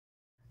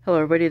Hello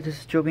everybody, this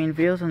is Joe Bean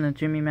Videos on the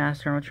Jimmy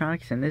Master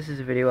Animatronics, and this is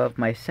a video of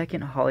my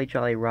second Holly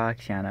Jolly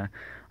Roxana.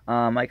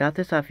 I got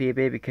this off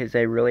eBay because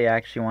I really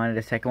actually wanted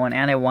a second one,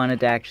 and I wanted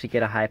to actually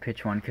get a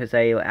high-pitch one, because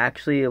I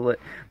actually,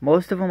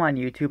 most of them on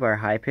YouTube are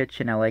high-pitch,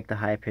 and I like the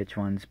high-pitch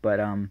ones, but,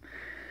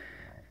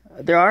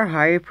 there are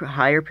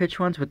higher-pitch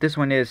ones, but this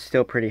one is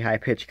still pretty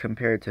high-pitched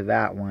compared to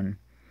that one.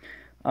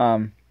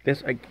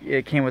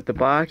 It came with the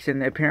box,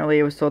 and apparently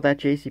it was sold at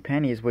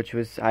JCPenney's, which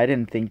was, I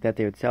didn't think that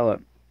they would sell it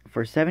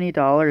for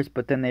 $70,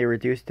 but then they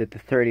reduced it to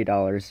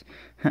 $30.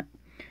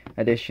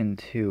 Addition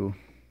to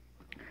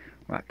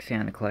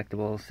Roxana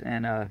collectibles,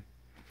 and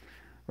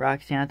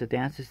Roxana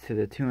dances to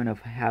the tune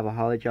of "Have a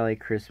Holly Jolly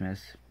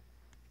Christmas,"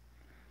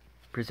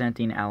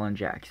 presenting Alan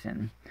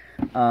Jackson.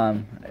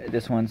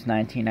 This one's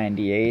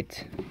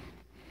 1998,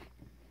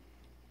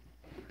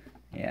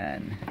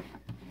 and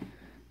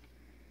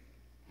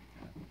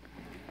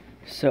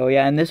so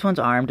yeah, and this one's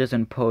arm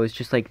doesn't pose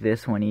just like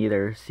this one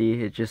either. See,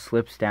 it just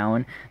slips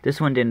down. This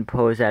one didn't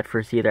pose at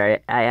first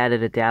either. I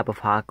added a dab of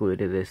hot glue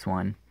to this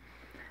one,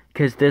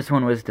 because this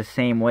one was the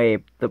same way.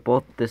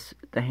 The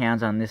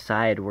hands on this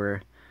side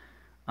were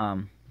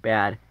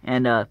bad,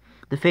 and the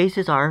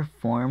faces are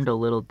formed a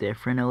little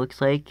different. It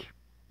looks like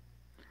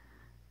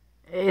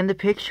in the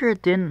picture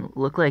it didn't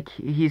look like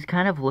he's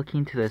kind of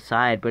looking to the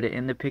side, but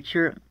in the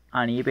picture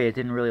on eBay it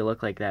didn't really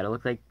look like that. It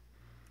looked like,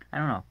 I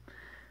don't know.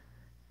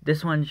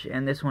 This one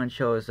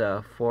shows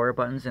 4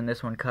 buttons, and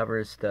this one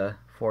covers the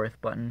 4th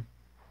button.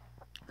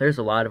 There's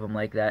a lot of them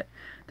like that.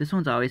 This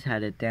one's always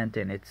had a dent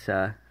in its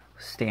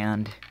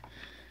stand.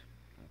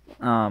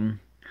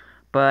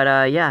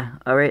 Yeah,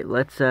 alright,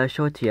 let's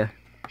show it to you.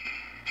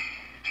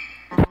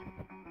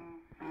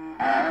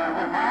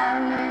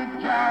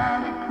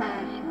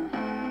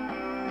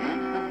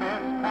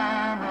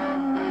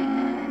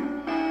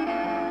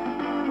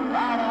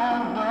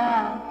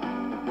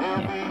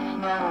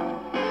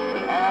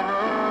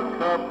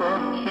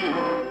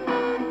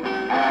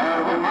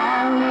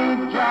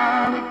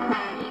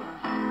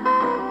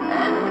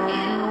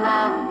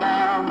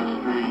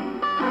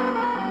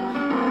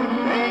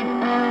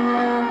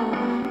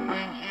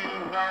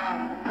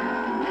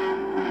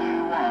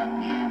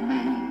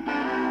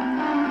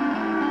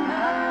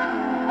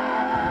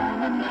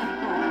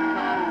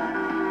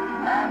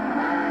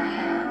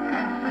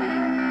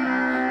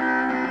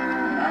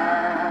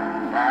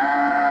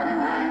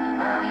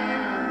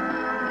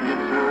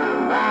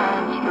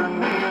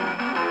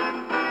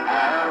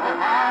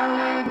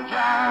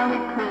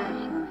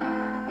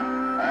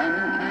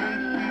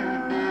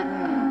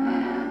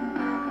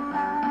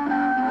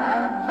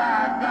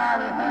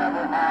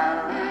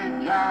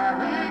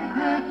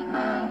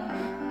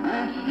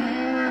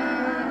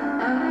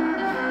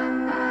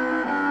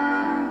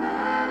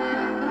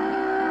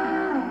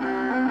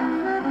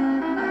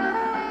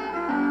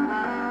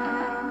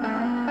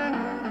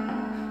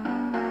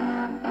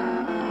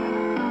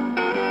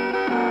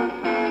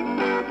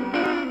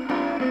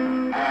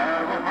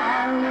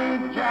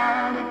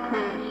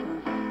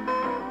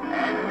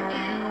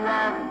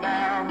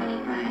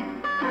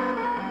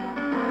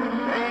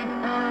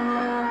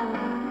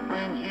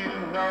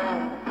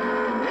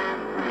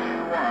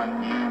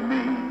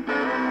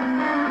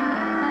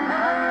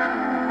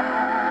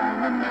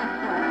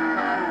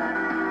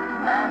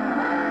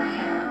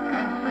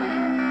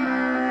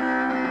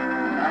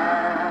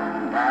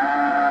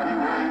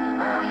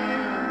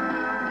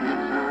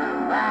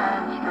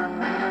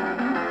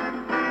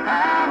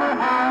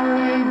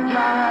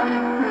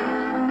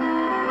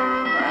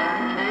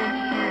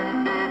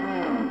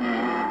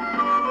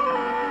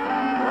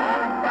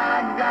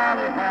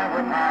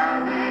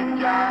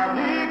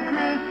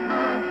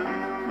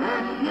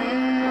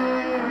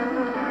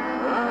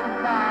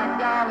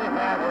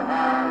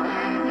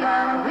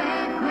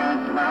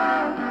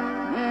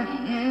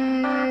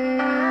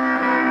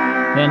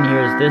 Then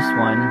here's this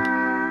one.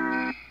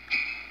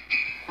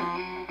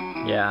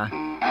 Yeah.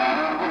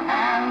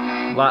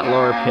 A lot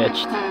lower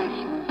pitched.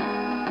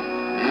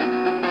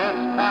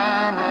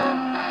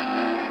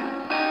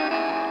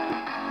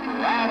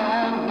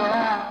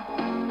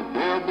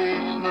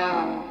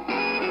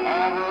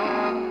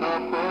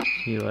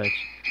 See what?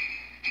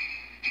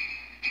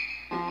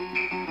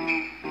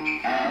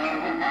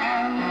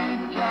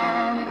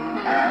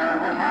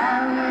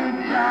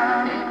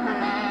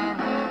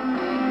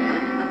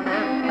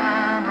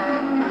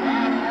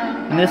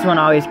 And this one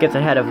always gets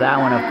ahead of that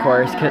one, of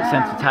course,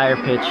 since it's higher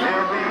pitch.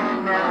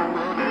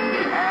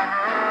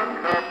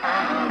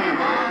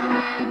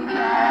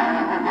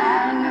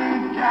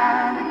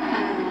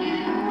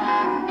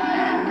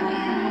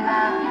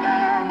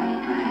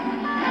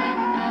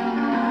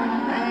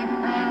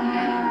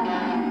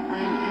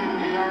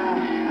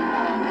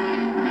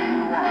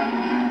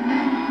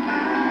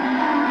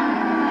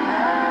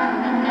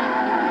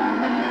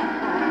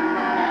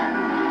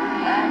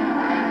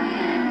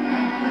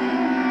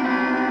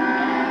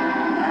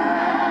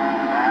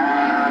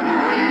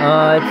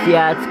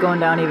 It's going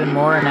down even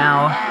more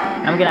now.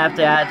 I'm gonna have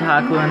to add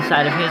hot glue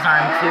inside of his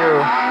arm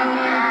too.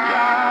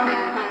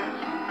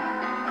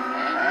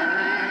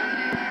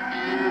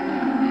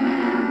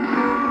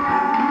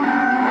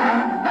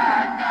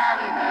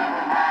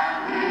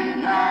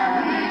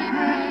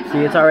 See,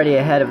 it's already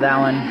ahead of that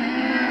one.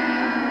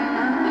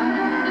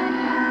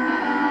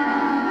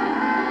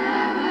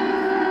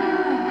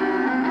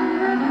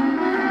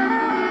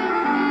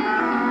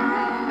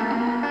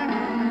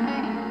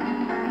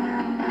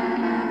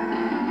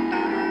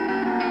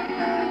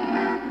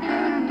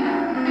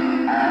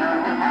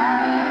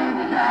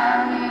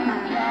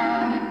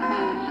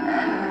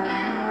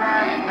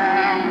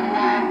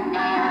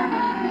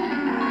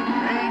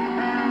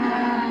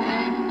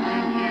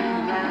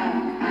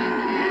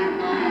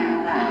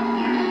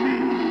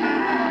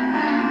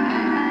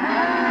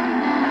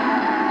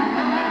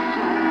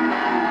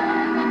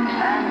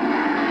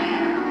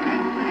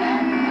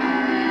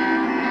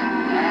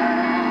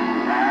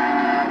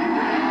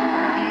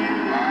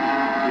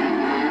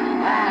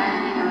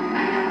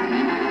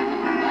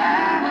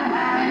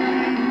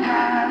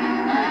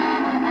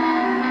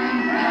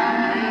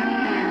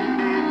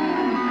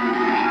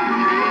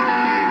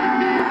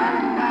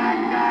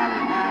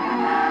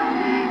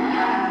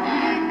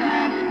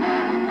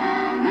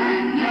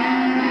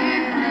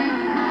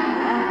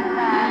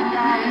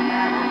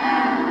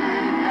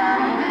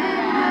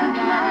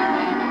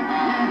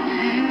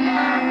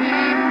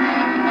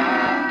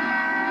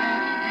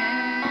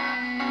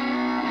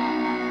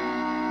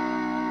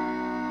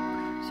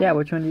 So yeah,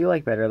 which one do you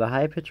like better, the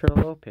high pitch or the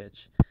low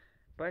pitch?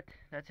 But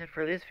that's it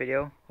for this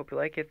video. Hope you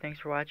like it. Thanks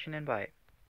for watching, and bye.